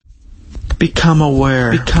Become aware.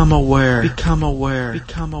 Become aware. Become aware.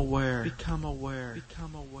 Become aware. Become aware.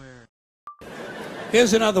 Become aware.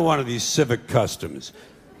 Here's another one of these civic customs.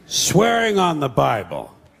 Swearing on the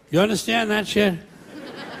Bible. You understand that shit?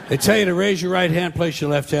 They tell you to raise your right hand, place your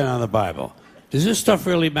left hand on the Bible. Does this stuff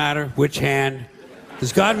really matter? Which hand?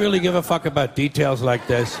 Does God really give a fuck about details like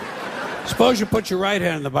this? Suppose you put your right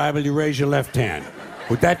hand in the Bible, you raise your left hand.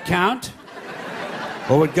 Would that count?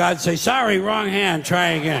 Or would God say, sorry, wrong hand,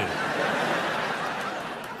 try again?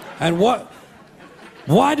 And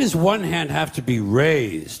why does one hand have to be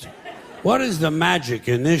raised? What is the magic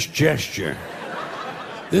in this gesture?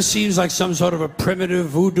 This seems like some sort of a primitive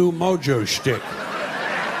voodoo mojo shtick.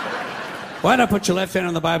 Why not put your left hand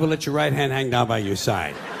on the Bible, let your right hand hang down by your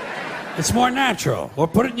side? It's more natural. Or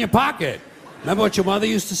put it in your pocket. Remember what your mother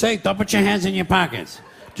used to say? Don't put your hands in your pockets.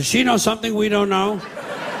 Does she know something we don't know?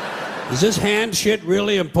 Is this hand shit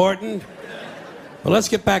really important? But let's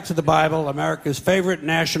get back to the Bible, America's favorite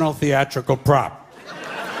national theatrical prop.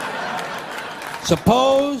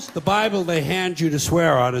 Suppose the Bible they hand you to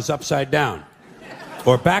swear on is upside down,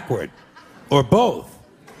 or backward, or both,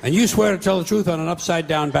 and you swear to tell the truth on an upside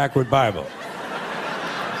down, backward Bible.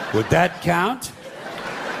 Would that count?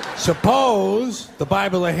 Suppose the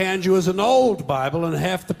Bible they hand you is an old Bible and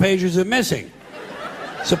half the pages are missing.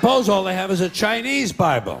 Suppose all they have is a Chinese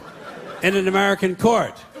Bible in an American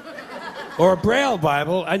court, or a Braille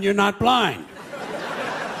Bible and you're not blind.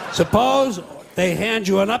 Suppose they hand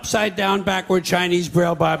you an upside down, backward Chinese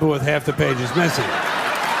Braille Bible with half the pages missing.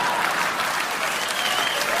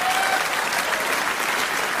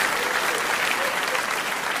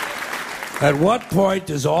 At what point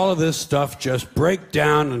does all of this stuff just break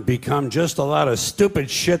down and become just a lot of stupid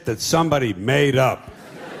shit that somebody made up?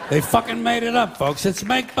 They fucking made it up, folks. It's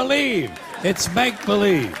make-believe. It's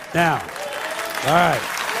make-believe. Now, all right.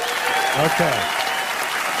 Okay.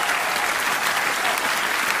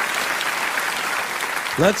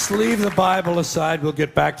 Let's leave the Bible aside. We'll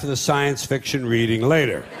get back to the science fiction reading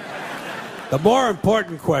later. The more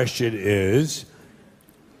important question is,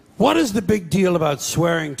 what is the big deal about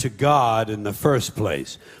swearing to God in the first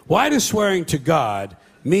place? Why does swearing to God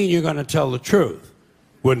mean you're going to tell the truth?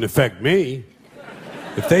 Wouldn't affect me.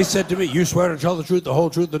 If they said to me, you swear to tell the truth, the whole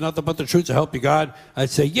truth, and nothing but the truth, so help you God, I'd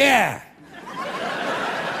say, yeah.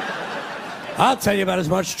 I'll tell you about as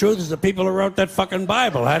much truth as the people who wrote that fucking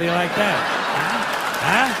Bible. How do you like that?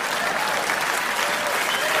 Huh?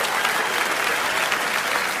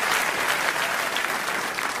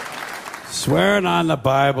 Swearing on the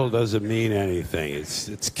Bible doesn't mean anything.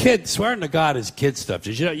 It's kid. Swearing to God is kid stuff.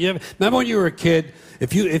 Did you remember when you were a kid?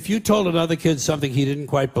 If you told another kid something he didn't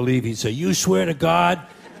quite believe, he'd say, "You swear to God?"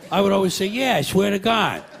 I would always say, "Yeah, I swear to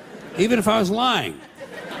God," even if I was lying.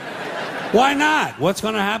 Why not? What's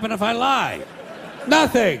going to happen if I lie?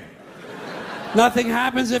 Nothing. Nothing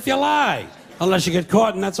happens if you lie, unless you get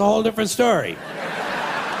caught, and that's a whole different story.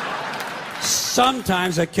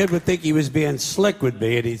 Sometimes a kid would think he was being slick with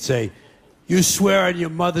me, and he'd say, "You swear on your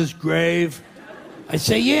mother's grave?" I'd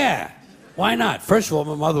say, "Yeah. Why not? First of all,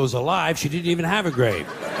 my mother was alive. She didn't even have a grave.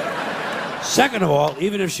 Second of all,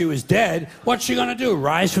 even if she was dead, what's she going to do?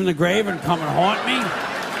 Rise from the grave and come and haunt me?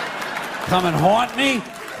 Come and haunt me?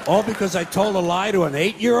 All because I told a lie to an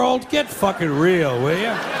 8-year-old? Get fucking real, will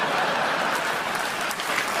you?"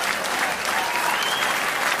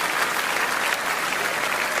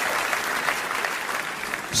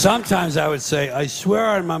 Sometimes I would say, "I swear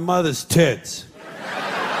on my mother's tits."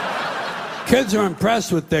 Kids are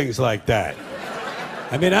impressed with things like that.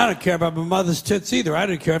 I mean, I don't care about my mother's tits either. I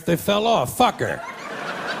don't care if they fell off. Fuck her.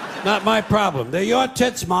 Not my problem. They're your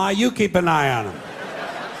tits, Ma. You keep an eye on them.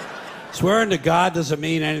 Swearing to God doesn't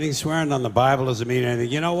mean anything. Swearing on the Bible doesn't mean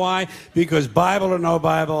anything. You know why? Because Bible or no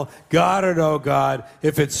Bible, God or no God,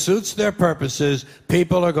 if it suits their purposes,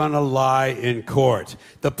 people are going to lie in court.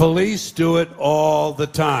 The police do it all the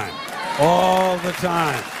time. All the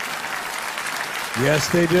time. Yes,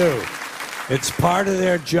 they do. It's part of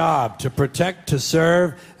their job to protect, to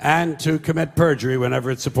serve, and to commit perjury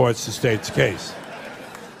whenever it supports the state's case.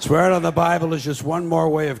 Swearing on the Bible is just one more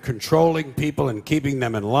way of controlling people and keeping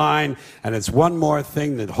them in line, and it's one more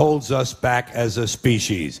thing that holds us back as a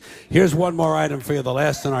species. Here's one more item for you, the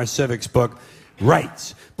last in our civics book,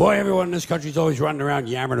 rights. Boy, everyone in this country is always running around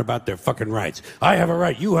yammering about their fucking rights. I have a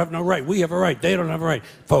right, you have no right, we have a right, they don't have a right.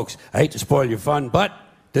 Folks, I hate to spoil your fun, but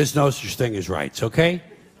there's no such thing as rights, okay?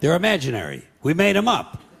 They're imaginary. We made them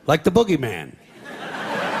up, like the boogeyman.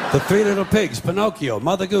 The Three Little Pigs, Pinocchio,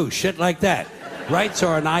 Mother Goose, shit like that. Rights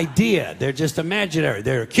are an idea. They're just imaginary.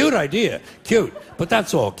 They're a cute idea. Cute. But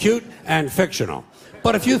that's all. Cute and fictional.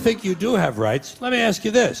 But if you think you do have rights, let me ask you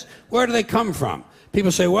this. Where do they come from?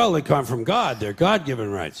 People say, well, they come from God. They're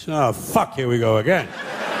God-given rights. Oh, fuck, here we go again.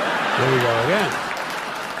 Here we go again.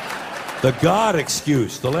 The God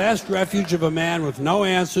excuse, the last refuge of a man with no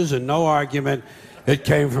answers and no argument. It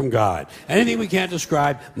came from God. Anything we can't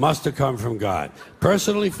describe must have come from God.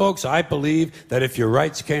 Personally, folks, I believe that if your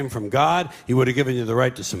rights came from God, he would have given you the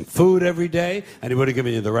right to some food every day, and he would have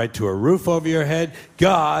given you the right to a roof over your head.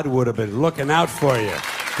 God would have been looking out for you.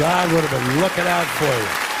 God would have been looking out for you.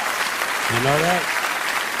 You know that?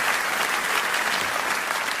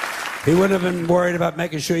 He wouldn't have been worried about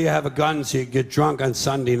making sure you have a gun so you could get drunk on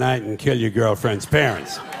Sunday night and kill your girlfriend's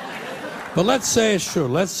parents. But let's say it's true.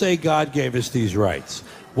 Let's say God gave us these rights.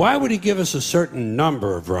 Why would he give us a certain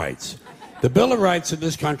number of rights? The Bill of Rights in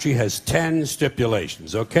this country has 10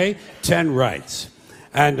 stipulations, okay? 10 rights.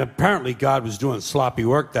 And apparently God was doing sloppy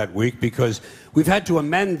work that week because we've had to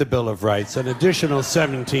amend the Bill of Rights an additional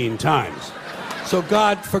 17 times. So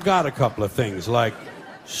God forgot a couple of things like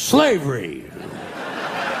slavery.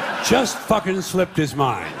 Just fucking slipped his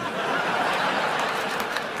mind.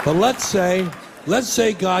 But let's say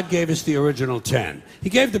God gave us the original 10.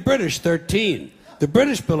 He gave the British 13. The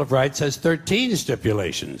British Bill of Rights has 13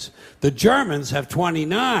 stipulations. The Germans have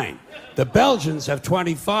 29. The Belgians have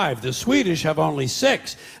 25. The Swedish have only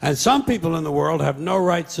 6. And some people in the world have no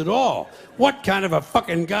rights at all. What kind of a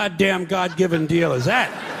fucking goddamn God-given deal is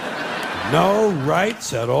that? No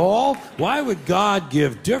rights at all? Why would God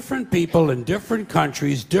give different people in different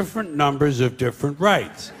countries different numbers of different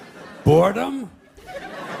rights? Boredom?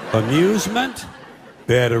 Amusement?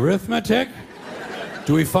 Bad arithmetic?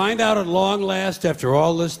 Do we find out at long last after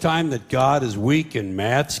all this time that God is weak in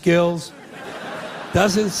math skills?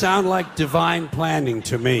 Doesn't sound like divine planning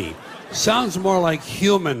to me. Sounds more like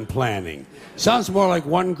human planning. Sounds more like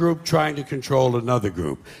one group trying to control another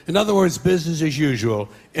group. In other words, business as usual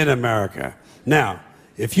in America. Now,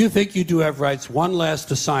 if you think you do have rights, one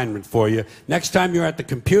last assignment for you. Next time you're at the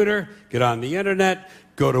computer, get on the internet,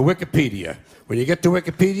 go to Wikipedia. When you get to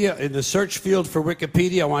Wikipedia, in the search field for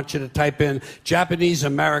Wikipedia, I want you to type in Japanese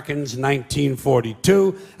Americans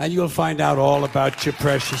 1942, and you'll find out all about your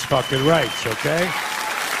precious fucking rights, okay?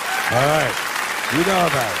 All right. You know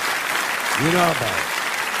about it. You know about it.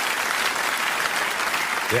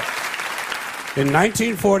 Yeah. In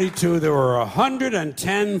 1942, there were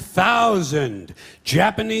 110,000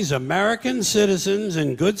 Japanese American citizens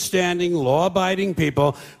in good standing, law-abiding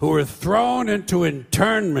people who were thrown into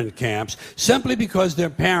internment camps simply because their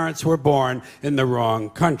parents were born in the wrong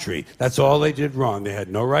country. That's all they did wrong. They had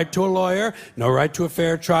no right to a lawyer, no right to a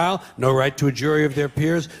fair trial, no right to a jury of their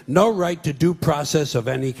peers, no right to due process of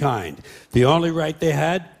any kind. The only right they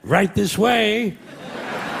had, right this way,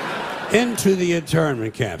 into the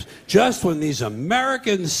internment camps. Just when these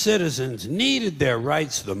American citizens needed their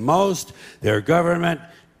rights the most, their government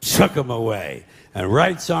took them away. And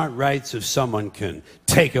rights aren't rights if someone can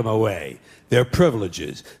take them away. They're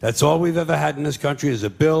privileges. That's all we've ever had in this country is a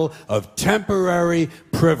bill of temporary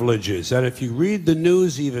privileges. And if you read the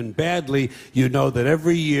news even badly, you know that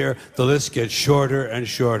every year the list gets shorter and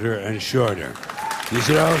shorter and shorter. You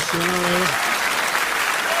see how sooner or later?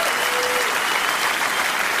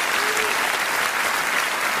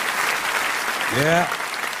 Yeah.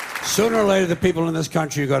 Sooner or later, the people in this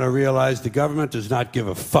country are going to realize the government does not give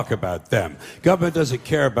a fuck about them. Government doesn't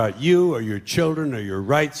care about you or your children or your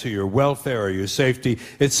rights or your welfare or your safety.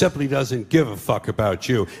 It simply doesn't give a fuck about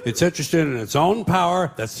you. It's interested in its own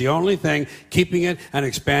power. That's the only thing, keeping it and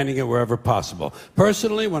expanding it wherever possible.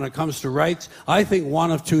 Personally, when it comes to rights, I think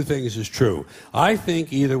one of two things is true. I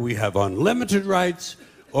think either we have unlimited rights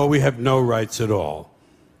or we have no rights at all.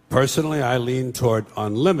 Personally, I lean toward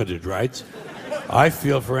unlimited rights. I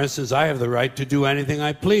feel, for instance, I have the right to do anything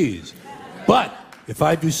I please. But if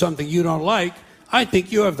I do something you don't like, I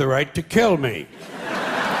think you have the right to kill me.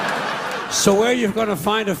 So where are you going to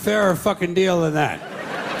find a fairer fucking deal than that?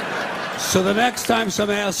 So the next time some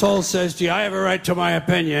asshole says, gee, I have a right to my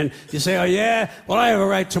opinion, you say, oh yeah? Well, I have a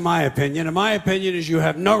right to my opinion, and my opinion is you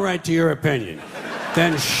have no right to your opinion.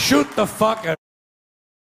 Then shoot the fuck and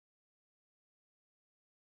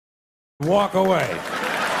walk away.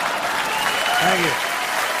 Thank you.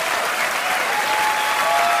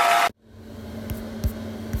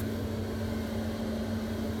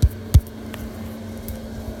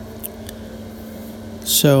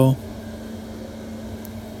 So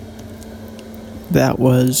that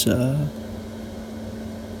was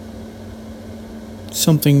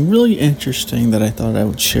something really interesting that I thought I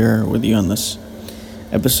would share with you on this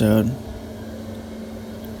episode.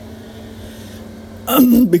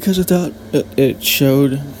 Because I thought it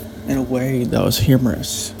showed in a way that was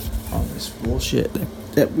humorous all this bullshit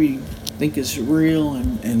that we think is real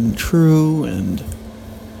and true and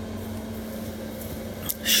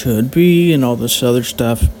should be and all this other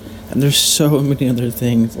stuff. And there's so many other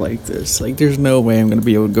things like this. Like, there's no way I'm going to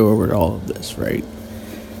be able to go over all of this, right?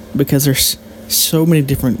 Because there's so many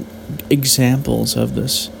different examples of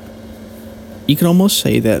this. You can almost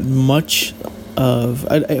say that much of,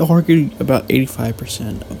 I argue about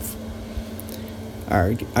 85% of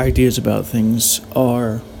our ideas about things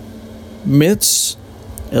are myths,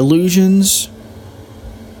 illusions,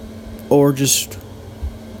 or just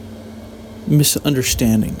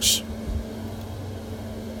misunderstandings.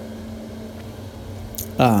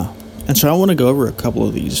 And so I want to go over a couple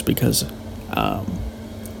of these because I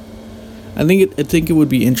think it would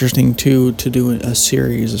be interesting to do a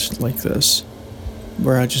series like this,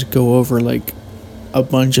 where I just go over like a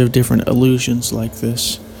bunch of different illusions like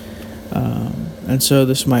this. And so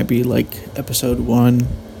this might be like episode 1,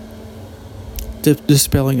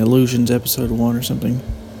 dispelling illusions, episode 1 or something.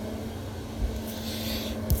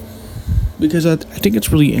 Because I think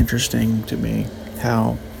it's really interesting to me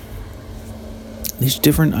how these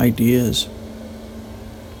different ideas,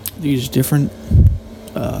 these different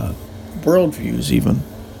worldviews even,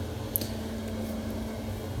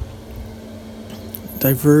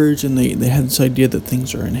 diverge, and they have this idea that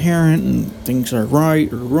things are inherent and things are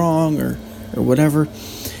right or wrong or whatever.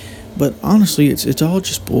 But honestly, it's all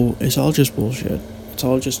just bullshit. It's all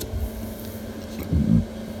just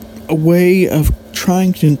a way of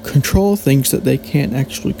trying to control things that they can't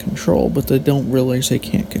actually control, but they don't realize they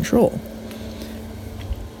can't control.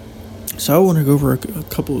 So I want to go over a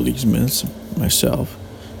couple of these myths myself.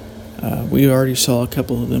 We already saw a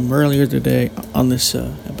couple of them earlier today on this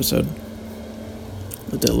episode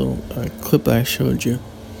with that little clip that I showed you.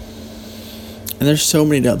 And there's so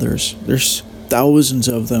many others. There's thousands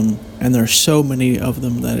of them, and there's so many of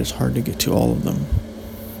them that it's hard to get to all of them.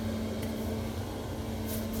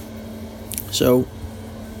 So,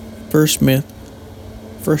 first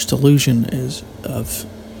illusion is of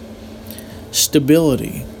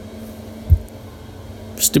stability.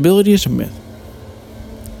 Stability is a myth.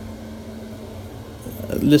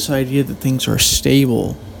 This idea that things are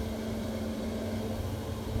stable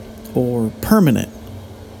or permanent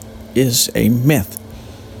is a myth.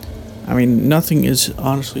 I mean, nothing is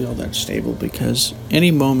honestly all that stable, because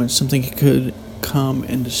any moment something could come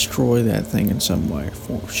and destroy that thing in some way,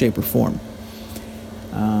 shape, or form.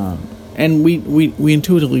 And we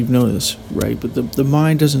intuitively know this, right? But the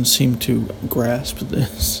mind doesn't seem to grasp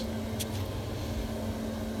this.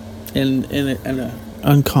 In an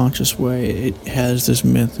unconscious way, it has this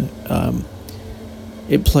myth.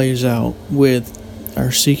 It plays out with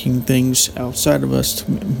our seeking things outside of us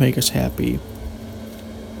to make us happy,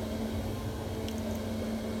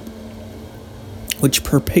 which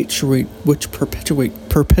perpetuates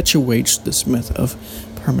this myth of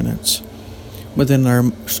permanence within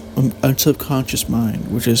our subconscious mind,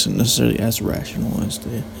 which isn't necessarily as rational as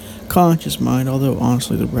the conscious mind, although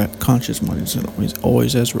honestly the conscious mind isn't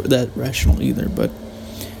always as that rational either, but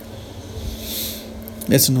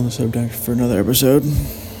that's another subject for another episode.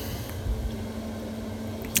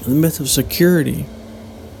 The myth of security.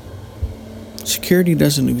 Security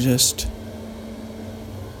doesn't exist,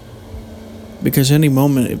 because any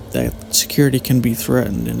moment that security can be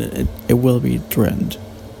threatened, and it will be threatened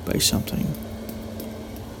by something.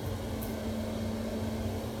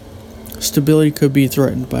 Stability could be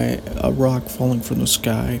threatened by a rock falling from the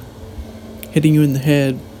sky, hitting you in the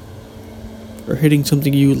head, or hitting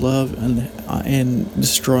something you love and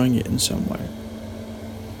destroying it in some way.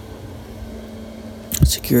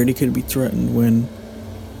 Security could be threatened when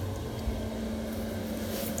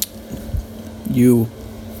you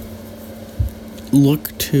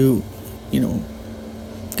look to,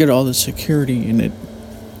 get all the security and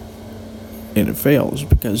it fails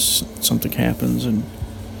because something happens and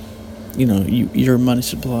your money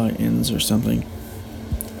supply ends or something.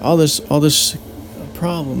 All this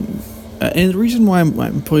problem, and the reason why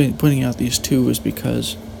I'm pointing out these two is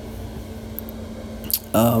because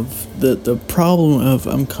of the problem of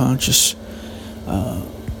unconscious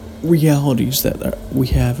realities that we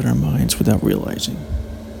have in our minds without realizing.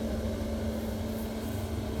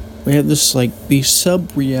 We have these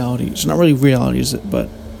sub-realities, not really realities, but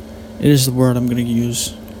it is the word I'm going to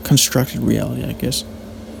use, constructed reality, I guess,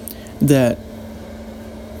 that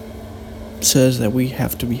says that we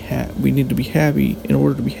have to be we need to be happy. In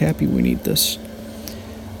order to be happy, we need this.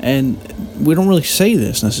 And we don't really say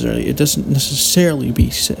this necessarily. It doesn't necessarily be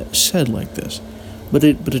said like this, but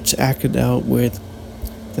it's acted out with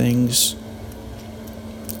things.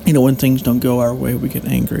 When things don't go our way, we get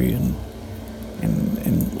angry and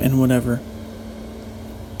whatever.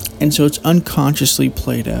 And so it's unconsciously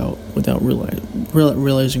played out without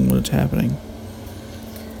realizing what's happening.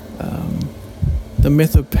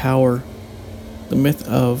 myth of power, the myth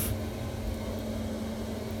of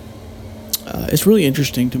it's really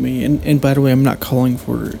interesting to me. And by the way, I'm not calling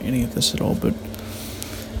for any of this at all, but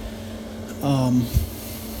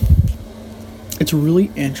it's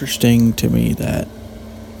really interesting to me that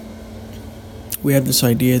we have this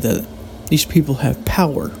idea that these people have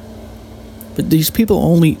power, but these people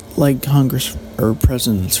only, like Congress or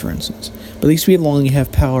presidents, for instance, but these people only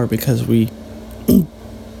have power because we,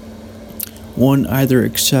 one, either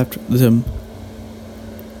accept them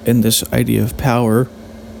in this idea of power,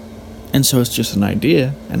 and so it's just an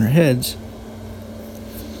idea in our heads,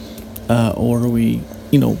 or we,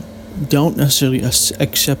 don't necessarily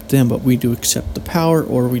accept them, but we do accept the power,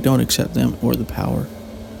 or we don't accept them or the power.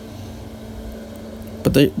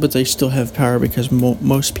 But they still have power because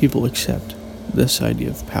most people accept this idea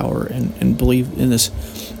of power and believe in this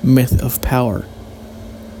myth of power.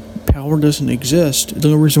 Power doesn't exist. The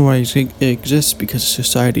only reason why it exists is because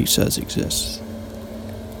society says it exists.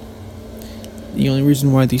 The only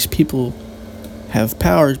reason why these people have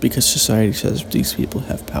power is because society says these people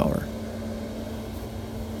have power.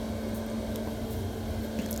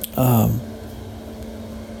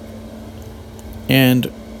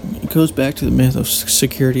 And it goes back to the myth of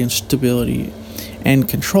security and stability and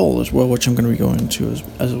control as well, which I'm going to be going into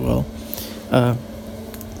as well.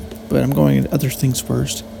 But I'm going into other things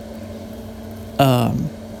first.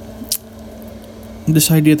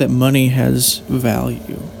 This idea that money has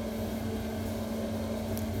value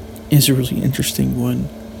is a really interesting one,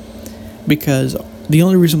 because the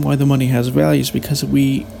only reason why the money has value is because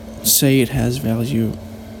we say it has value,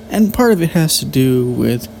 and part of it has to do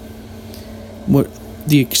with what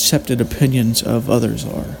the accepted opinions of others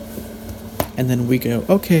are, and then we go,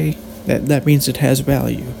 okay, that means it has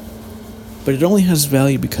value, but it only has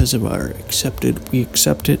value because of we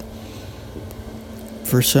accept it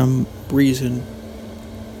for some reason,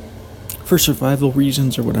 for survival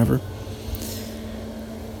reasons or whatever,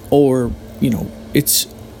 or it's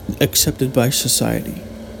accepted by society,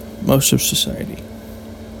 most of society.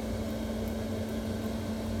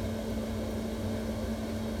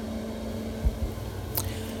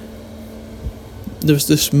 There's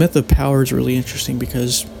this myth of power is really interesting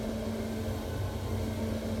because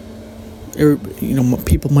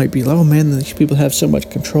people might be like, oh man, these people have so much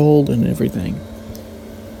control and everything,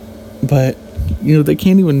 but they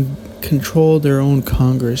can't even control their own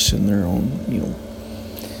Congress and their own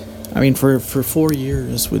I mean, for 4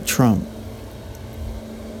 years with Trump,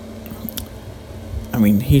 I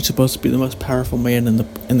mean, he's supposed to be the most powerful man in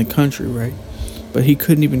the country, right? But he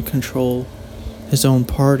couldn't even control his own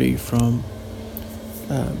party from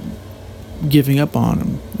giving up on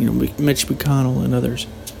him, Mitch McConnell and others.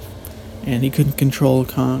 And he couldn't control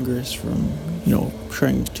Congress from,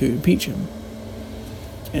 trying to impeach him.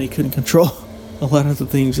 And he couldn't control a lot of the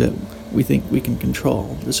things that we think we can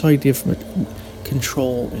control. This idea of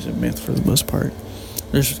control is a myth for the most part.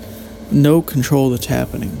 There's no control that's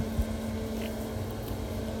happening.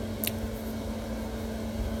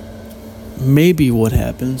 Maybe what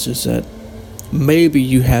happens is that maybe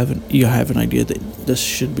you have an idea that this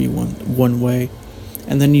should be one way,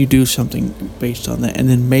 and then you do something based on that, and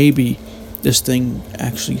then maybe this thing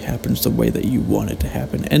actually happens the way that you want it to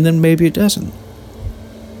happen, and then maybe it doesn't.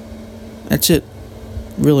 That's it,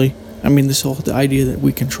 really. I mean, the idea that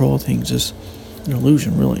we control things is an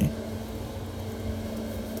illusion, really.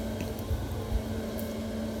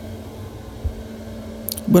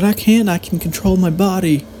 But I can control my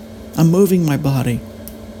body. I'm moving my body.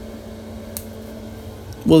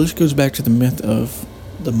 Well, this goes back to the myth of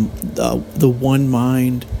the one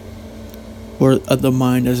mind, or the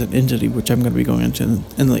mind as an entity, which I'm going to be going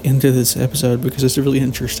into this episode because it's really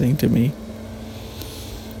interesting to me.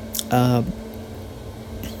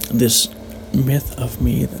 This myth of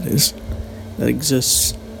me that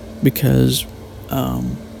exists because,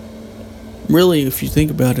 really, if you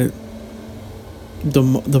think about it,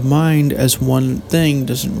 the mind as one thing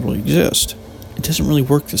doesn't really exist. It doesn't really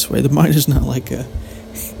work this way. The mind is not like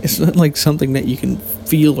it's not like something that you can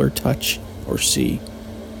feel or touch or see.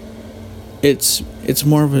 It's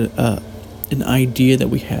more of an idea that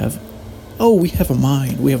we have. Oh, we have a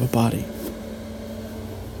mind. We have a body.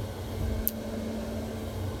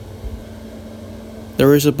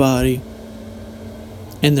 There is a body,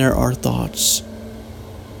 and there are thoughts,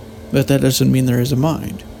 but that doesn't mean there is a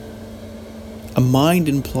mind. A mind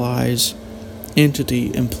implies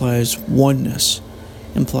entity, implies oneness,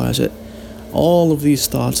 implies that all of these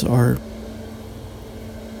thoughts are,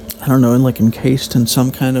 encased in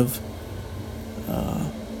some kind of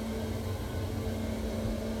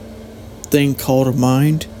thing called a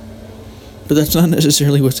mind. But that's not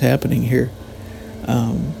necessarily what's happening here.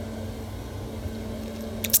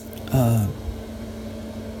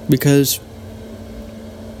 Because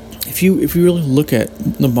if you really look at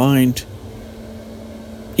the mind,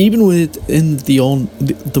 even within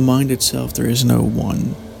the mind itself, there is no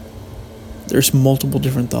one. There's multiple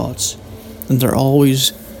different thoughts, and they're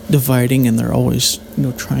always dividing, and they're always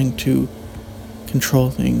trying to control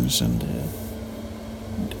things and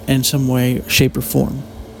in some way, shape, or form.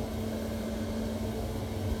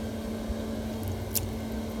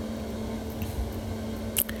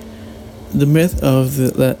 The myth of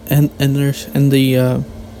the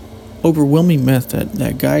overwhelming myth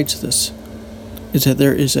that guides this is that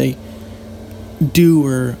there is a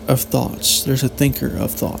doer of thoughts. There's a thinker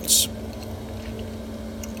of thoughts.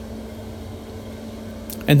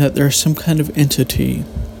 And that there's some kind of entity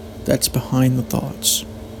that's behind the thoughts.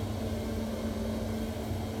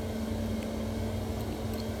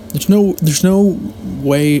 There's no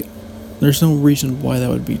reason why that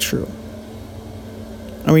would be true.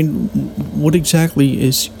 I mean, what exactly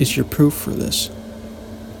is your proof for this?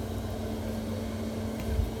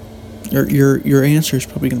 Your answer is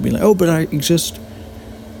probably going to be like, oh, but I exist.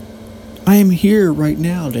 I am here right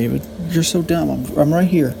now, David. You're so dumb. I'm right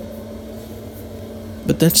here.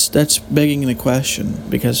 But that's begging the question,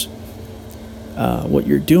 because what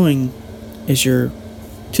you're doing is to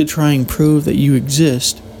try and prove that you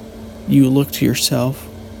exist. You look to yourself,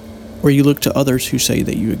 or you look to others who say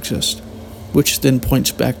that you exist, which then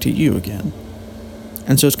points back to you again.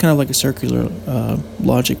 And so it's kind of like a circular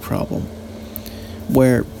logic problem,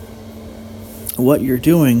 where what you're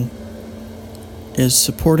doing is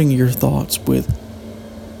supporting your thoughts with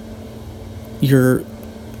your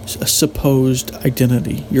supposed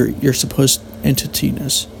identity, your supposed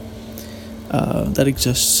entityness that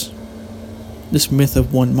exists. This myth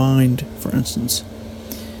of one mind, for instance,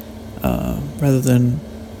 rather than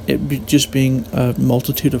it just being a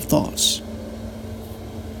multitude of thoughts.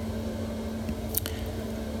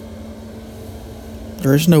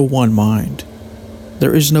 There is no one mind.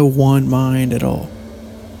 There is no one mind at all.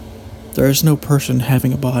 There is no person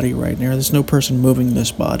having a body right now. There's no person moving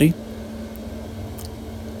this body.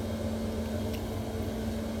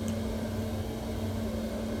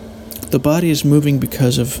 The body is moving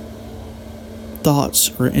because of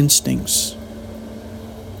thoughts or instincts.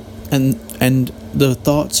 And the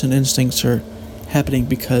thoughts and instincts are happening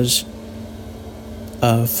because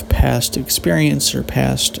of past experience or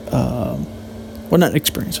past, not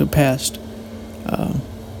experience, but past,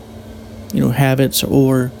 habits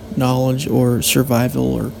or knowledge or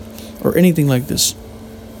survival or anything like this.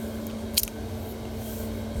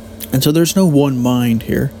 And so there's no one mind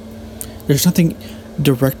here. There's nothing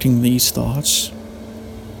directing these thoughts.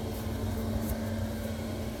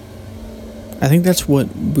 I think that's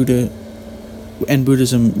what Buddha and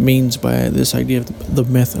Buddhism means by this idea of the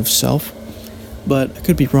myth of self. But I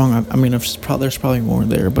could be wrong. I mean, there's probably more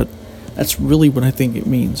there, but that's really what I think it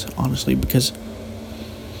means, honestly, because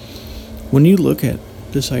when you look at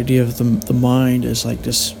this idea of the mind as like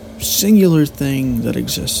this singular thing that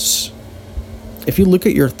exists, if you look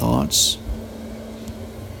at your thoughts,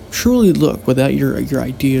 truly look without your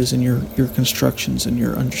ideas and your constructions and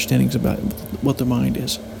your understandings about what the mind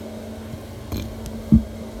is,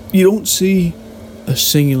 you don't see a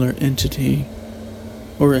singular entity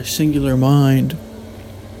or a singular mind.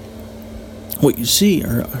 What you see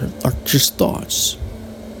are just thoughts.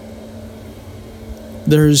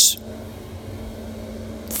 There's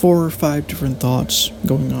 4 or 5 different thoughts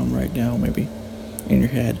going on right now, maybe, in your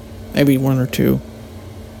head. Maybe 1 or 2.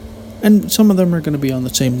 And some of them are going to be on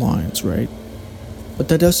the same lines, right? But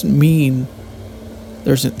that doesn't mean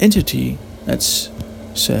there's an entity that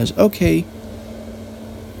says, okay,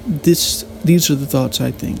 these are the thoughts I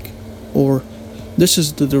think, or this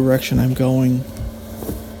is the direction I'm going.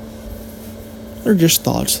 They're just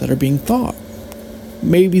thoughts that are being thought.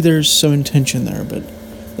 Maybe there's some intention there, but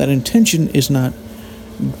that intention is not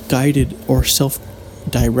guided or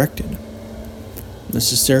self-directed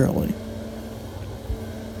necessarily.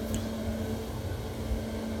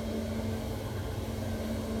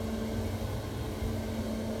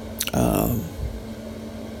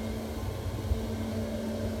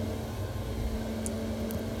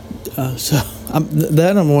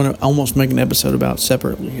 I'm going to almost make an episode about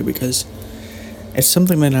separately, because it's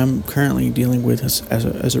something that I'm currently dealing with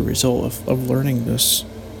as a result of learning this.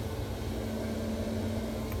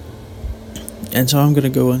 And so I'm going to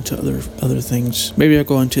go into other things. Maybe I'll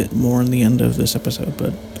go into it more in the end of this episode.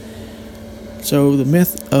 But so the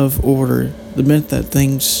myth of order, the myth that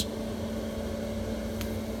things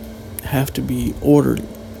have to be ordered,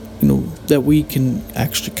 that we can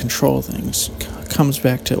actually control things, comes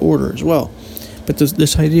back to order as well. But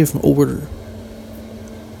this idea of order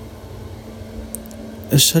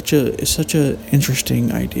is such a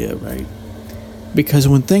interesting idea, right? Because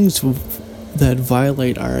when things that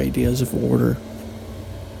violate our ideas of order,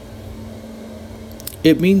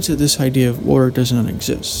 it means that this idea of order does not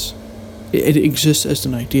exist. It exists as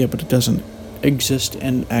an idea, but it doesn't exist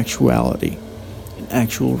in actuality, in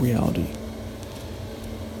actual reality.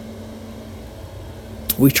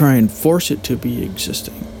 We try and force it to be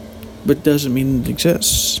existing, but it doesn't mean it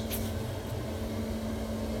exists.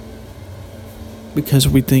 Because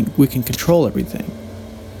we think we can control everything.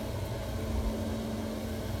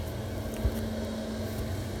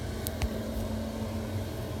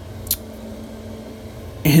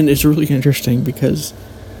 And it's really interesting because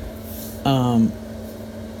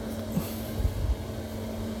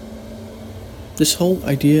this whole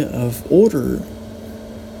idea of order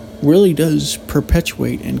really does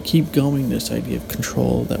perpetuate and keep going this idea of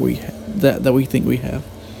control that we that we think we have.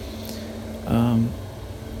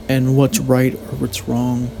 And what's right or what's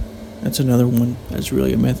wrong, that's another one that's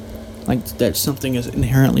really a myth. Like that something is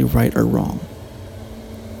inherently right or wrong,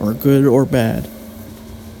 or good or bad.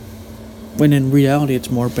 When in reality it's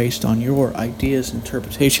more based on your ideas,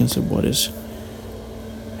 interpretations of what is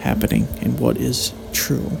happening and what is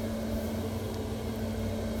true.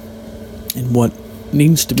 And what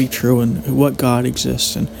needs to be true and what God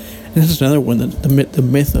exists. And this is another one, the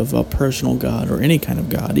myth of a personal God or any kind of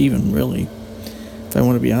God even, really. If I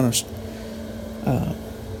want to be honest,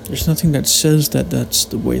 there's nothing that says that that's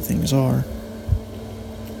the way things are.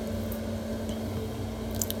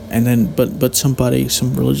 And then, but some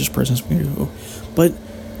religious person's going to go, but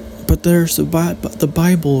there's the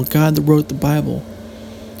Bible, God that wrote the Bible.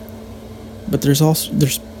 But there's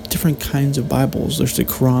different kinds of Bibles. There's the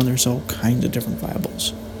Quran. There's all kinds of different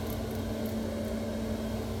Bibles.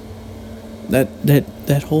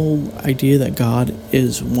 That whole idea that God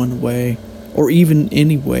is one way, or even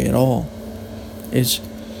any way at all, is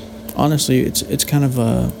honestly it's kind of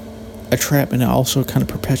a trap, and it also kind of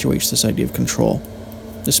perpetuates this idea of control,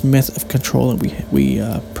 this myth of control that we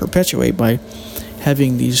perpetuate by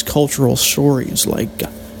having these cultural stories like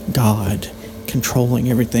God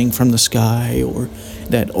controlling everything from the sky, or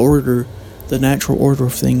that order, the natural order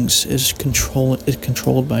of things is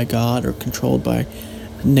controlled by God, or controlled by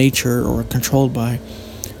nature, or controlled by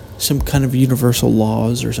some kind of universal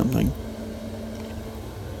laws or something,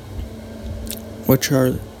 which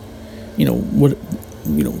are,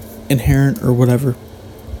 inherent or whatever.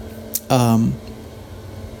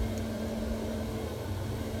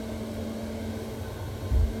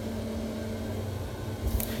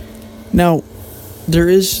 Now, there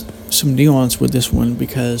is some nuance with this one,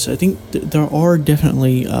 because I think there are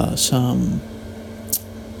definitely some,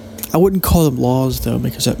 I wouldn't call them laws though,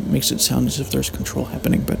 because that makes it sound as if there's control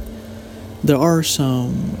happening, but there are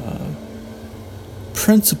some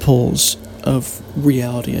principles of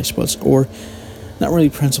reality, I suppose, or not really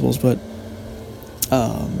principles, but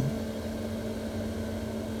kind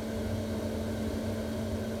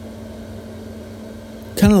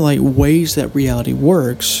of like ways that reality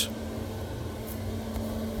works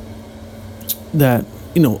that,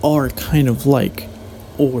 are kind of like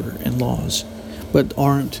order and laws, but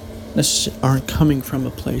aren't coming from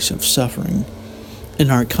a place of suffering,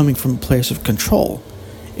 and aren't coming from a place of control.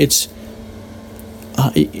 It's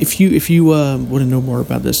if you want to know more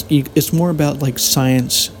about this, it's more about like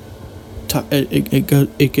science.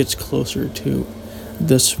 It gets closer to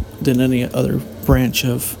this than any other branch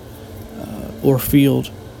of or field.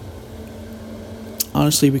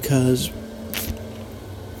 Honestly, because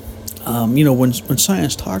when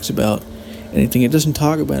science talks about anything, it doesn't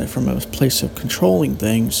talk about it from a place of controlling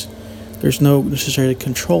things. There's no necessarily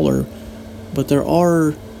controller, but there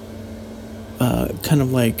are kind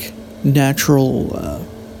of like natural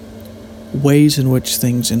ways in which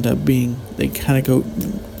things end up being. They kind of go,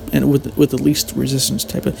 and with the least resistance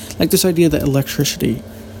type of, like this idea that electricity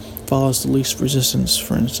follows the least resistance,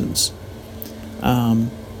 for instance.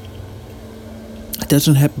 It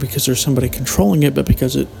doesn't happen because there's somebody controlling it, but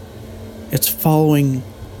because it's following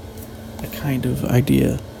a kind of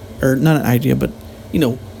idea, or not an idea, but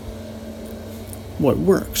what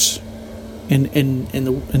works in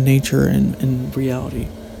nature and in reality.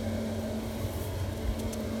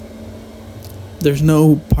 There's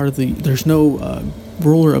no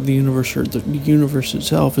ruler of the universe, or the universe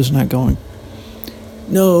itself is not going,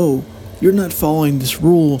 no, you're not following this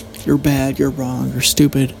rule, you're bad, you're wrong, you're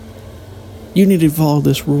stupid, you need to follow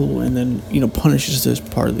this rule, and then punishes this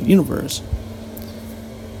part of the universe.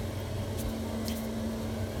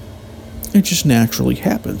 It just naturally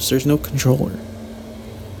happens. There's no controller.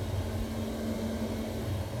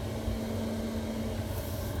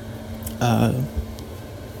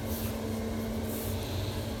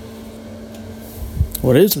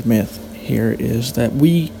 what is the myth here is that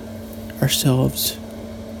we ourselves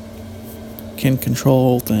can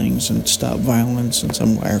control things and stop violence in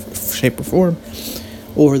some way, shape, or form,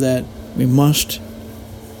 or that we must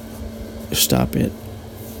stop it,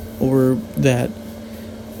 or that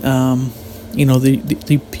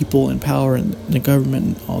the people in power and the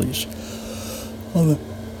government and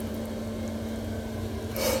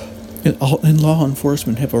and law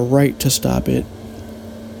enforcement have a right to stop it,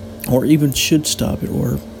 or even should stop it,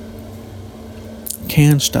 or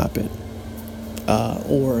can stop it,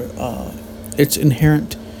 or it's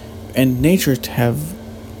inherent in nature to have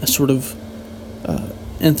a sort of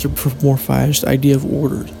anthropomorphized idea of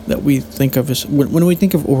order that we think of as when we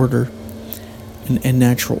think of order and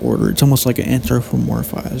natural order, it's almost like an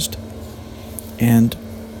anthropomorphized, and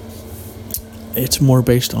it's more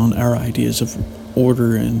based on our ideas of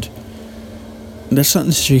order, and that's not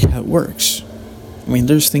necessarily how it works. I mean,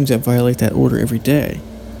 there's things that violate that order every day.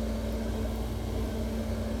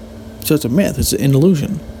 So it's a myth, it's an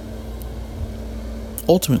illusion.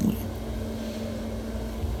 Ultimately.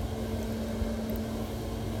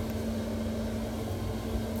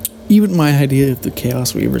 Even my idea of the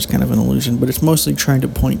Chaos Weaver is kind of an illusion, but it's mostly trying to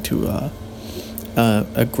point to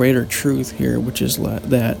a greater truth here, which is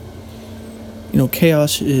that,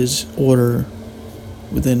 chaos is order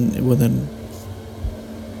within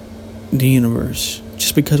the universe.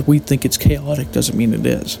 Just because we think it's chaotic doesn't mean it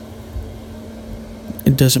is.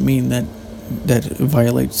 It doesn't mean that it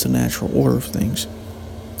violates the natural order of things,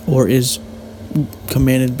 or is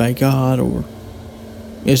commanded by God, or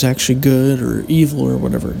is actually good or evil or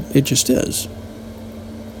whatever. It just is.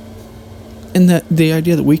 And that the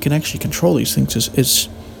idea that we can actually control these things is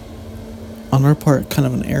on our part kind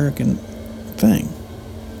of an arrogant thing.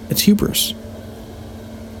 It's hubris.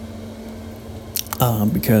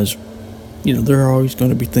 Because there are always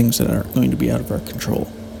going to be things that are going to be out of our control.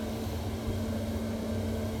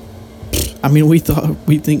 I mean, we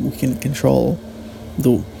think we can control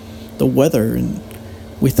the weather, and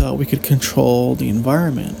we thought we could control the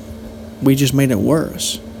environment. We just made it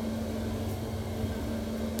worse.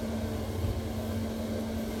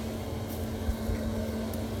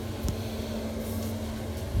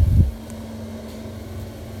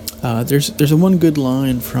 There's a one good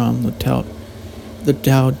line from the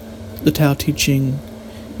Tao teaching,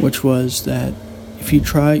 which was that if you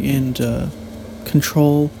try and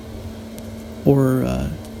control or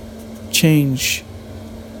change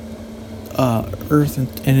Earth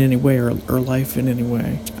in any way, or life in any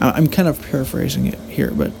way, I'm kind of paraphrasing it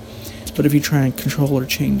here, but if you try and control or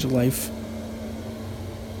change life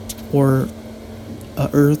or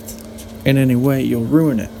Earth in any way, you'll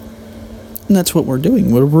ruin it. And that's what we're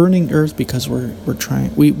doing. We're ruining Earth because we're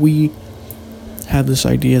trying. We have this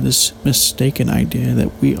idea, this mistaken idea,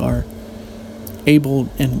 that we are able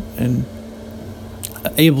and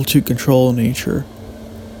able to control nature.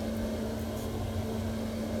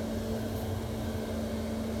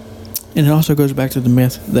 And it also goes back to the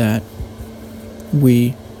myth that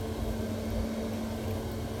we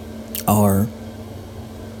are.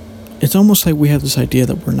 It's almost like we have this idea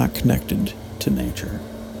that we're not connected to nature,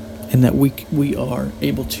 and that we are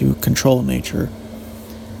able to control nature,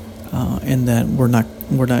 and that we're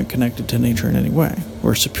not connected to nature in any way.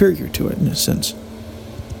 We're superior to it in a sense.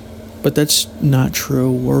 But that's not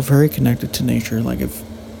true. We're very connected to nature. Like, if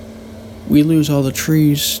we lose all the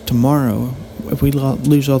trees tomorrow, if we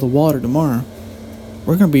lose all the water tomorrow,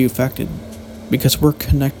 we're going to be affected, because we're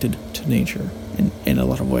connected to nature in a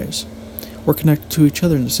lot of ways. We're connected to each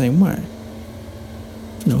other in the same way.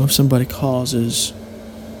 If somebody causes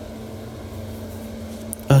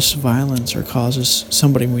us violence, or causes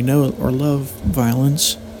somebody we know or love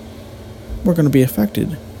violence, we're going to be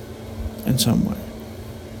affected in some way.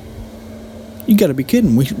 You got to be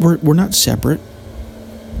kidding. We're not separate.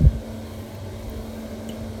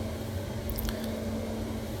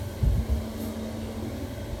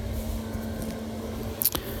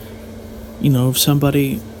 If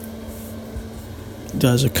somebody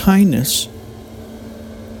does a kindness,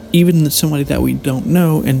 even somebody that we don't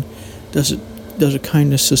know, and does a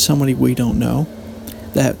kindness to somebody we don't know,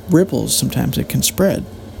 that ripples. Sometimes it can spread,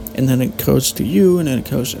 and then it goes to you, and then it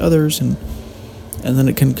goes to others, and then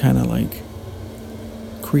it can kind of like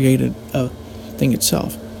create a thing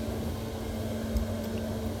itself.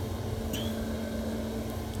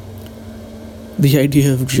 The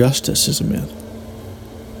idea of justice is a myth.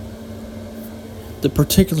 The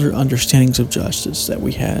particular understandings of justice that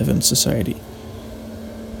we have in society,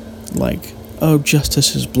 like,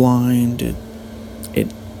 justice is blind,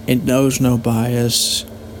 it knows no bias,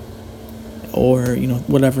 or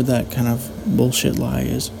whatever that kind of bullshit lie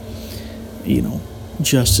is.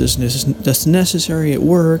 Justice that's necessary, it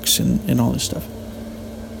works, and all this stuff.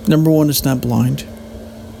 Number one, it's not blind.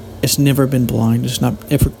 It's never been blind. It's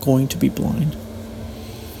not ever going to be blind.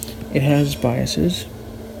 It has biases,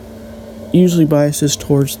 usually biases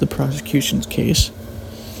towards the prosecution's case,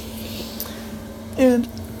 and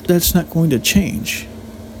that's not going to change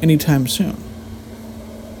anytime soon.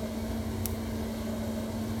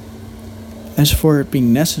 As for it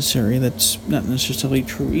being necessary, that's not necessarily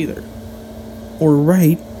true either. Or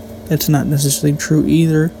right, that's not necessarily true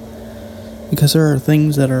either, because there are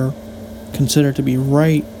things that are considered to be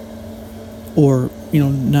right or,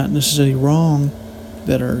 not necessarily wrong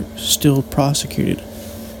that are still prosecuted.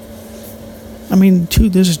 I mean, to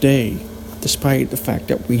this day, despite the fact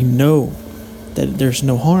that we know that there's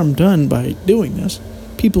no harm done by doing this,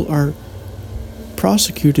 people are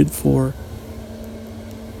prosecuted for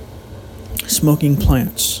smoking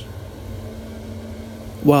plants,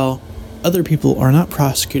 while other people are not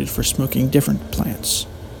prosecuted for smoking different plants.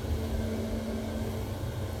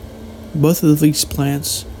 Both of these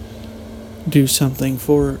plants do something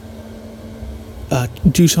to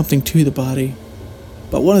the body,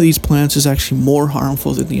 but one of these plants is actually more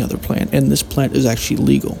harmful than the other plant, and this plant is actually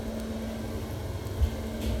legal.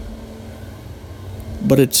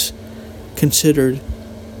 But it's considered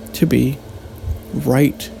to be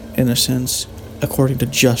right, in a sense, according to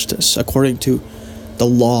justice, according to the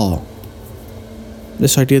law.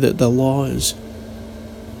 This idea that the law is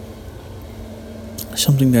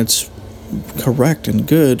something that's correct and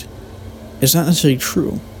good is not necessarily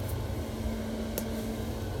true.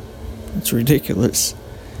 It's ridiculous.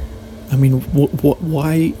 I mean,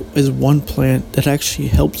 why is one plant that actually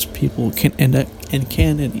helps people and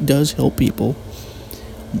it does help people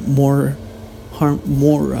more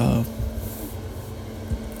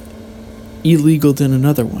illegal than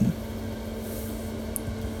another one?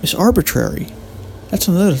 It's arbitrary. That's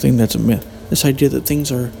another thing that's a myth. This idea that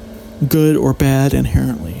things are good or bad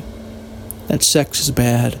inherently. That sex is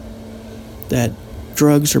bad. That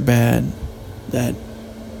drugs are bad. That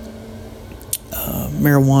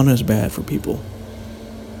marijuana is bad for people.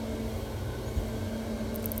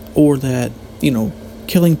 Or that,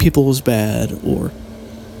 killing people is bad, or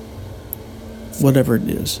whatever it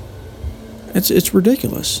is. It's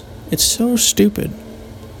ridiculous. It's so stupid.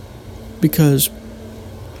 Because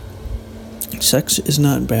sex is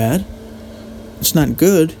not bad. It's not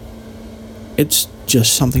good. It's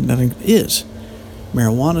just something that is.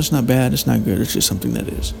 Marijuana is not bad. It's not good. It's just something that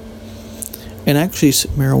is. And actually,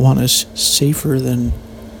 marijuana is safer than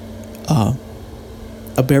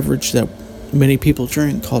a beverage that many people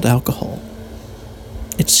drink called alcohol.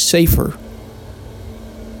 It's safer.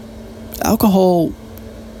 Alcohol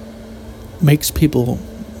makes people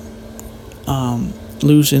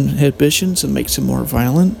lose inhibitions and makes them more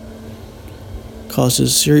violent.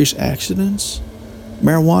 Causes serious accidents.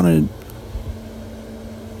 Marijuana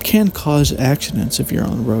can cause accidents if you're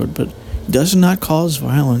on the road, but does not cause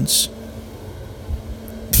violence.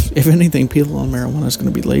 If anything, people on marijuana is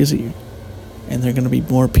going to be lazy, and they're going to be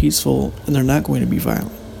more peaceful, and they're not going to be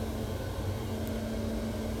violent.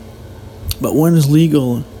 But one is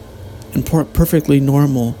legal and perfectly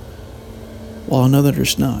normal, while another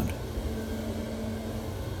is not.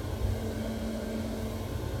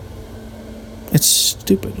 It's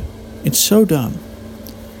stupid. It's so dumb.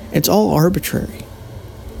 It's all arbitrary.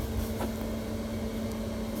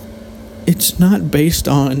 It's not based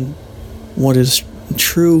on what is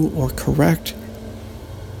true or correct.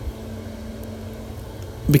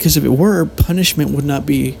 Because if it were, punishment would not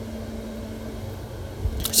be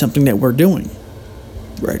something that we're doing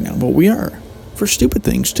right now. But we are. For stupid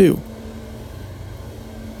things, too.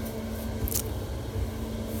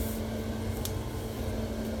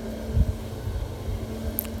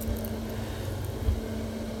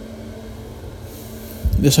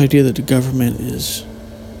 This idea that the government is,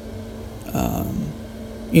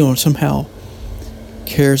 somehow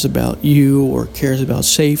cares about you or cares about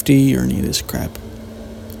safety or any of this crap.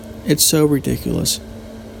 It's so ridiculous.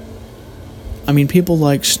 I mean, people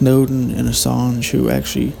like Snowden and Assange, who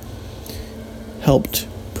actually helped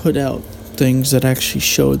put out things that actually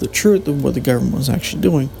show the truth of what the government was actually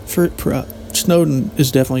doing. Snowden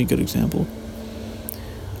is definitely a good example.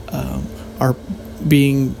 Are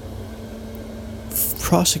being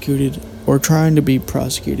prosecuted or trying to be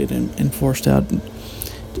prosecuted and forced out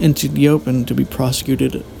into the open to be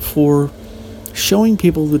prosecuted for showing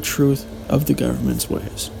people the truth of the government's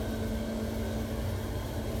ways.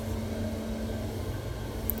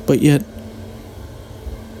 But yet,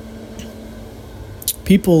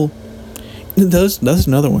 people That's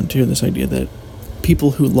another one too. This idea that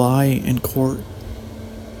people who lie in court,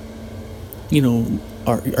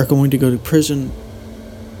 are going to go to prison.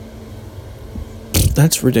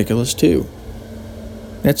 That's ridiculous too.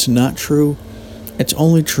 That's not true. It's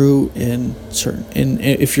only true in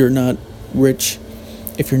if you're not rich,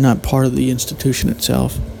 if you're not part of the institution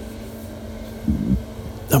itself.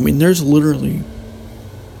 I mean, there's literally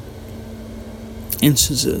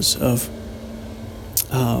instances of,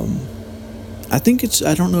 I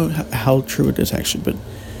don't know how true it is actually, but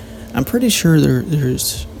I'm pretty sure there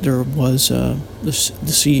was the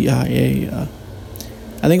CIA, I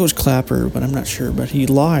think it was Clapper, but I'm not sure, but he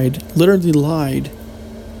literally lied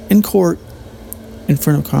in court in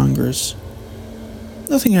front of Congress.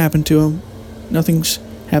 Nothing happened to him. Nothing's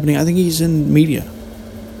happening. I think he's in media,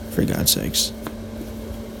 for God's sakes.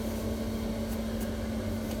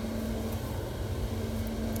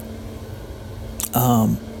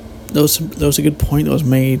 There was a good point that was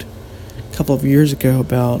made a couple of years ago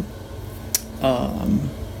about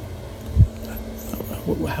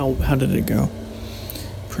how did it go?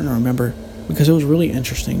 I'm trying to remember, because it was a really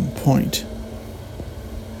interesting point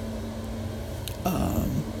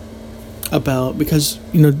about, because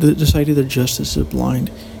this idea that justice is blind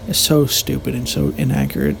is so stupid and so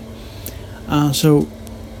inaccurate. So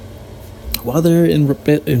while they're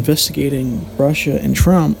investigating Russia and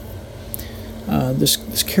Trump,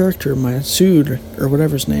 this character, Masood, or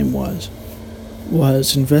whatever his name was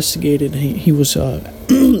investigated. He was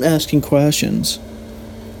asking questions,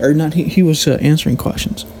 or not. He was answering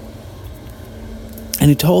questions, and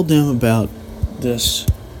he told them about this.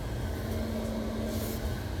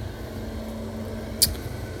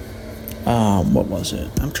 What was it?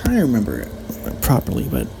 I'm trying to remember it properly,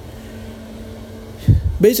 but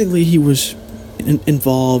basically he was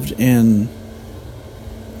involved in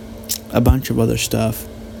a bunch of other stuff,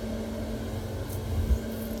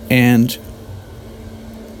 and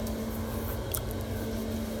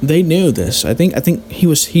they knew this. I think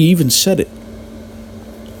he even said it,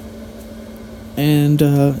 and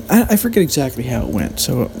I forget exactly how it went.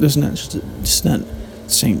 So it's not the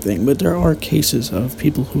same thing. But there are cases of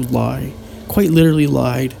people who lie, quite literally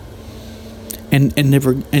lied, and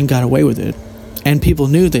got away with it, and people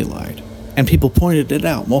knew they lied, and people pointed it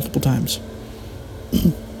out multiple times.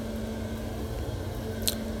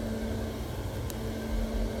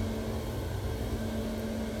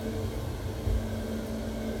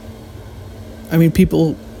 I mean,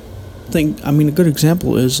 people think. I mean, a good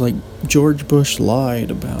example is like George Bush lied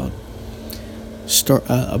about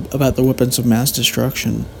the weapons of mass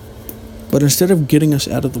destruction, but instead of getting us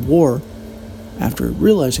out of the war, after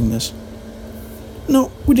realizing this, no,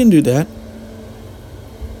 we didn't do that.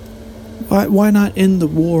 Why not end the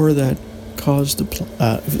war that caused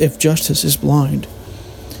if justice is blind,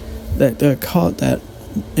 that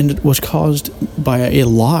and it was caused by a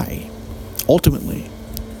lie, ultimately.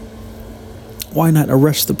 Why not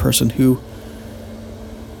arrest the person who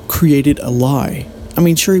created a lie? I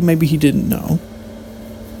mean, sure, maybe he didn't know.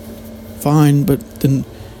 Fine, but then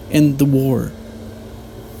end the war.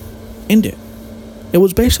 End it. It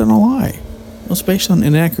was based on a lie. It was based on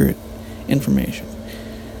inaccurate information.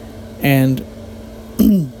 And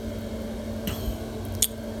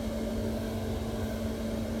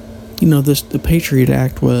the Patriot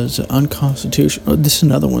Act was unconstitutional. This is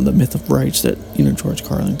another one, the myth of rights that George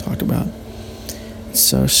Carlin talked about. It's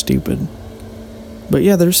so stupid. But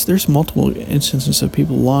yeah, there's multiple instances of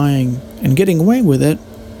people lying and getting away with it,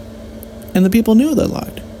 and the people knew they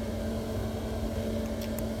lied.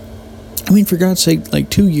 I mean, for God's sake, like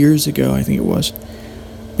 2 years ago, I think it was,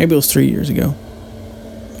 maybe it was 3 years ago,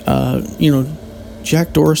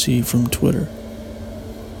 Jack Dorsey from Twitter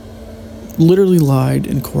literally lied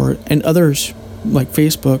in court, and others, like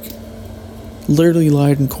Facebook, literally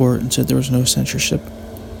lied in court and said there was no censorship.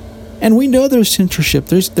 And we know there's censorship.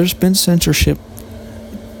 There's been censorship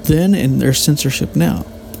then, and there's censorship now.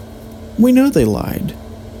 We know they lied.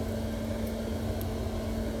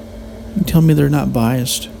 You tell me they're not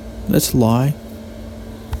biased. That's a lie.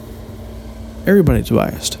 Everybody's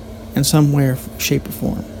biased in some way or shape or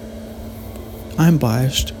form. I'm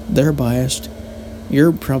biased. They're biased.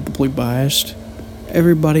 You're probably biased.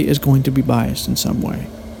 Everybody is going to be biased in some way.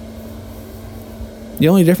 The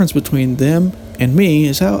only difference between them and me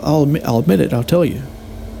is how I'll admit it. I'll tell you.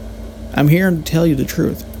 I'm here to tell you the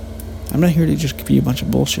truth. I'm not here to just give you a bunch of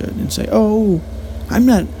bullshit and say, oh, I'm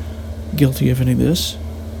not guilty of any of this.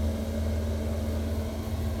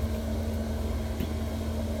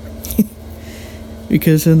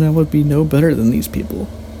 Because then I would be no better than these people.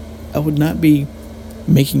 I would not be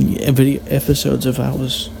making video episodes if I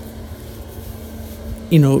was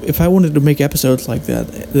if I wanted to make episodes like that,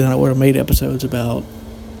 then I would have made episodes about,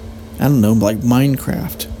 I don't know, like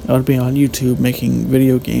Minecraft. I would be on YouTube making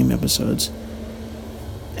video game episodes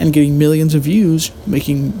and getting millions of views,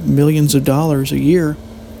 making millions of dollars a year.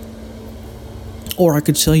 Or I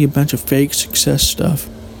could sell you a bunch of fake success stuff.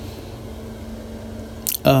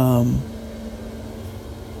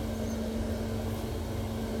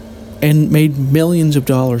 And made millions of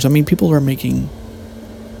dollars. I mean, people are making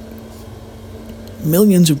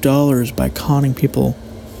millions of dollars by conning people.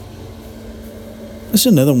 This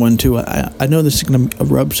is another one too. I know this is going to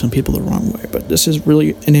rub some people the wrong way, but this is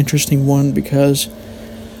really an interesting one because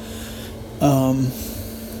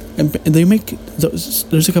and they make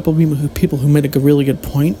there's a couple of people who made a really good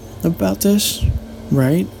point about this,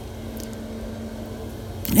 right?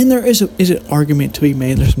 And there is an argument to be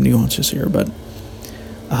made. There's some nuances here, but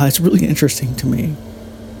it's really interesting to me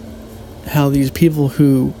how these people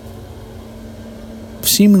who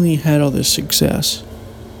seemingly had all this success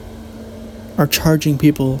are charging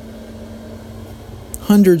people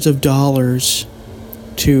hundreds of dollars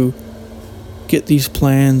to get these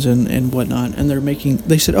plans and whatnot, and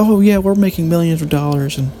they said, oh yeah, we're making millions of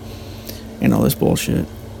dollars and all this bullshit.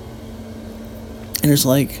 And it's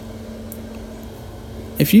like,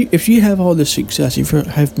 if you have all this success, if you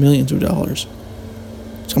have millions of dollars,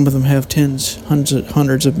 some of them have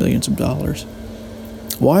hundreds of millions of dollars,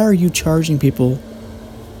 why are you charging people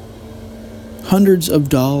hundreds of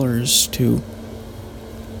dollars to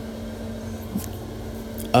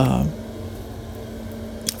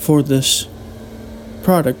for this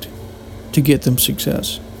product to get them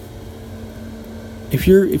success? If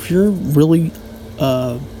you're really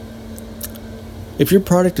if your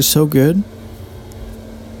product is so good,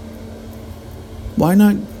 why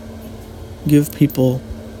not give people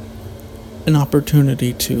an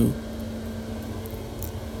opportunity to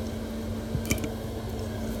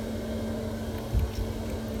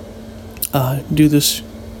do this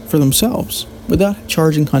for themselves without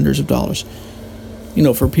charging hundreds of dollars?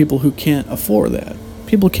 For people who can't afford that.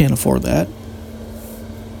 People can't afford that.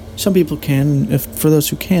 Some people can. For those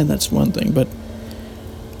who can, that's one thing. But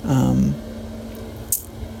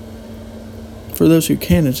for those who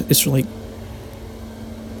can, it's like,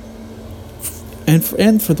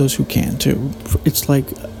 and for those who can too, it's like,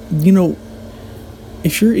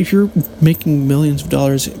 if you're making millions of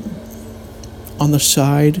dollars on the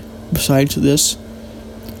side besides this,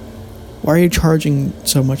 why are you charging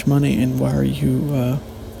so much money, and why are you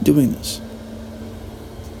doing this?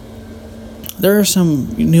 There are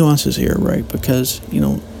some nuances here, right? Because,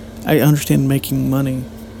 I understand making money,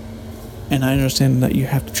 and I understand that you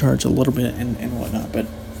have to charge a little bit and whatnot, but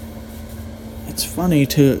it's funny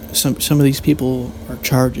some of these people are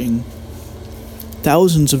charging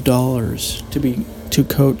thousands of dollars to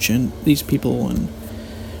coach and these people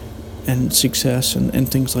and success and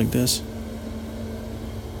things like this.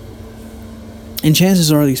 And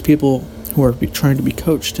chances are these people who are trying to be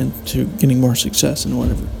coached into getting more success and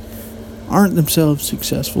whatever aren't themselves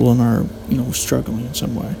successful and are, struggling in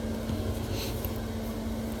some way.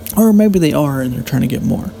 Or maybe they are and they're trying to get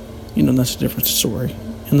more. That's a different story.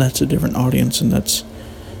 And that's a different audience, and that's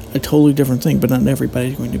a totally different thing, but not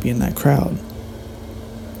everybody's going to be in that crowd.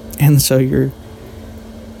 And so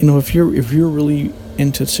if you're really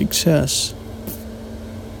into success,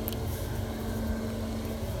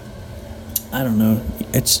 I don't know,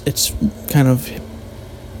 it's kind of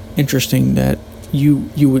interesting that you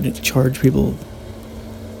would charge people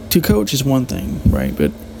to coach is one thing, right?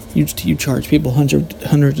 But you charge people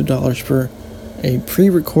hundreds of dollars for a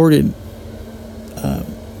pre-recorded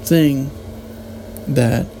thing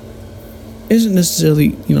that isn't necessarily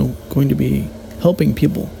going to be helping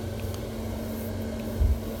people.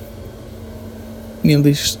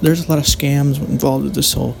 There's a lot of scams involved with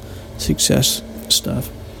this whole success stuff.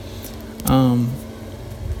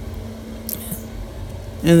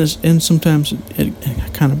 And sometimes it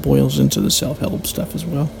kind of boils into the self-help stuff as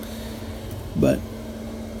well. But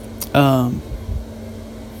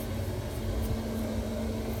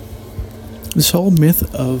this whole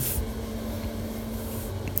myth of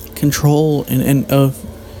control and of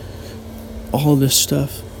all this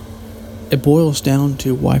stuff, it boils down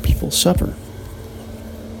to why people suffer.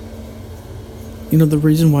 The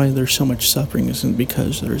reason why there's so much suffering isn't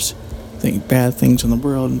because there's bad things in the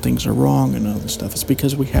world and things are wrong and all this stuff. It's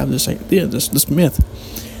because we have this idea, this myth,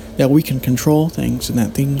 that we can control things and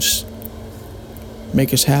that things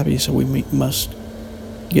make us happy, so we must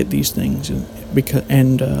get these things, and it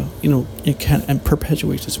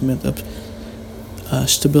perpetuates this myth of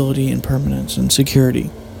stability and permanence and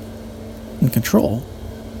security and control.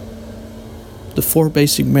 The four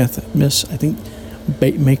basic myths, I think,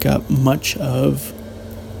 make up much of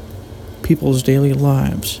people's daily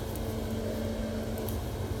lives.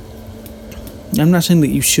 I'm not saying that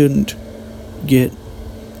you shouldn't get,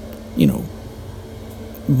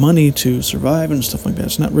 money to survive and stuff like that.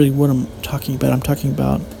 It's not really what I'm talking about. I'm talking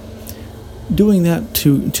about doing that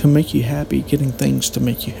to make you happy, getting things to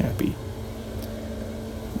make you happy.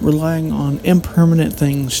 Relying on impermanent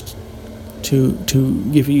things to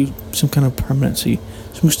give you some kind of permanency,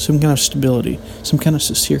 some kind of stability, some kind of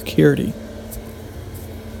security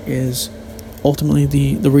is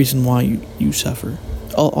ultimately the reason why you suffer.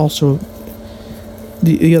 Also,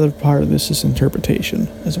 the other part of this is interpretation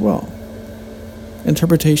as well.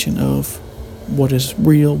 Interpretation of what is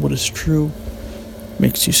real, what is true,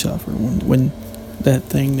 makes you suffer. When that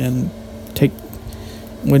thing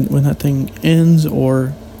when that thing ends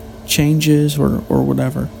or changes or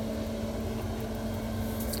whatever,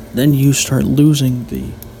 then you start losing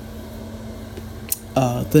the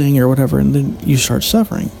thing or whatever, and then you start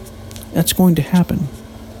suffering. That's going to happen.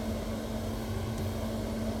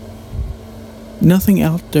 Nothing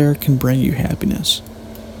out there can bring you happiness.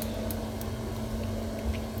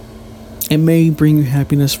 It may bring you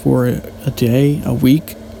happiness for a day, a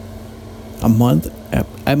week, a month.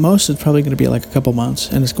 At most, it's probably going to be like a couple months,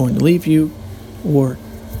 and it's going to leave you, or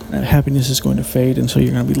that happiness is going to fade, and so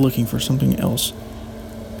you're going to be looking for something else,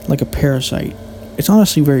 like a parasite. It's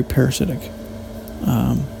honestly very parasitic.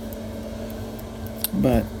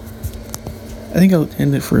 But I think I'll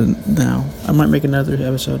end it for now. I might make another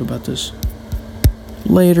episode about this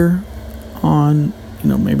later on,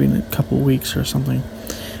 maybe in a couple weeks or something.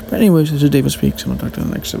 But anyways, this is David Speaks. I'm going to talk to you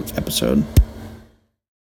in the next episode.